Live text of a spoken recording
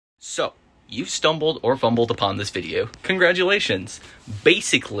So, you've stumbled or fumbled upon this video. Congratulations!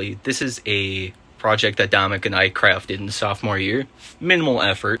 Basically, this is a project that Dominic and I crafted in sophomore year. Minimal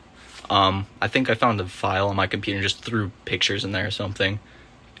effort. I think I found a file on my computer and just threw pictures in there or something.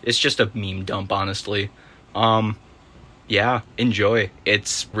 It's just a meme dump, honestly. Yeah, enjoy.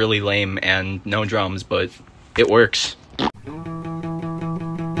 It's really lame and no drums, but it works.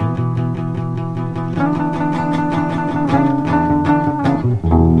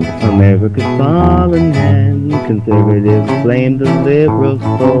 America's fallen and conservatives blame the liberals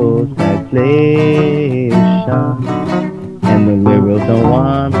for stagflation. And the liberals don't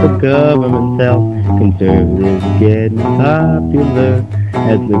want the government help. Conservatives getting popular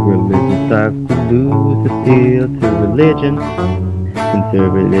as liberalism starts to lose appeal to religion.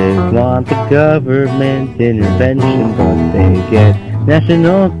 Conservatives want the government intervention, but they get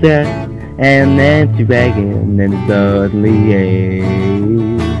national debt and Nancy Reagan and Dudley A.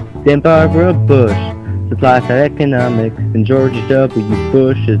 Then Barbara Bush, supply side economics, and George W.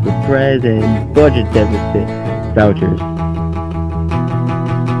 Bush is the president, budget deficit, vouchers.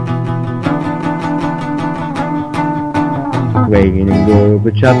 Reagan and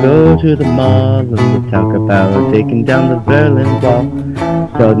Gorbachev go to the mall and we talk about taking down the Berlin Wall.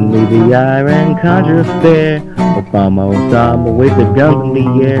 Suddenly the Iran Contra affair, Osama waved their guns in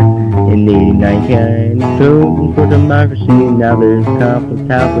the air. In 89 Kennedy voting for democracy, now there's conflict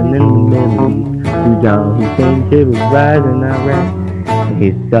happening in the Middle East. Saddam Hussein terrorized in Iraq, and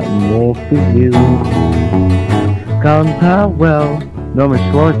here's something more for you. Colin Powell, Norman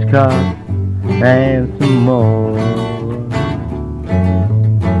Schwarzkopf, and some more.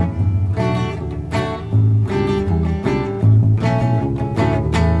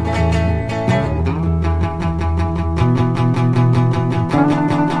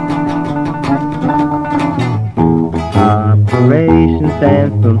 Operations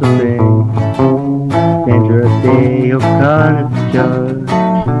and something dangerous day of Connor's judge.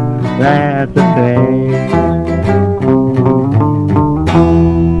 That's a thing.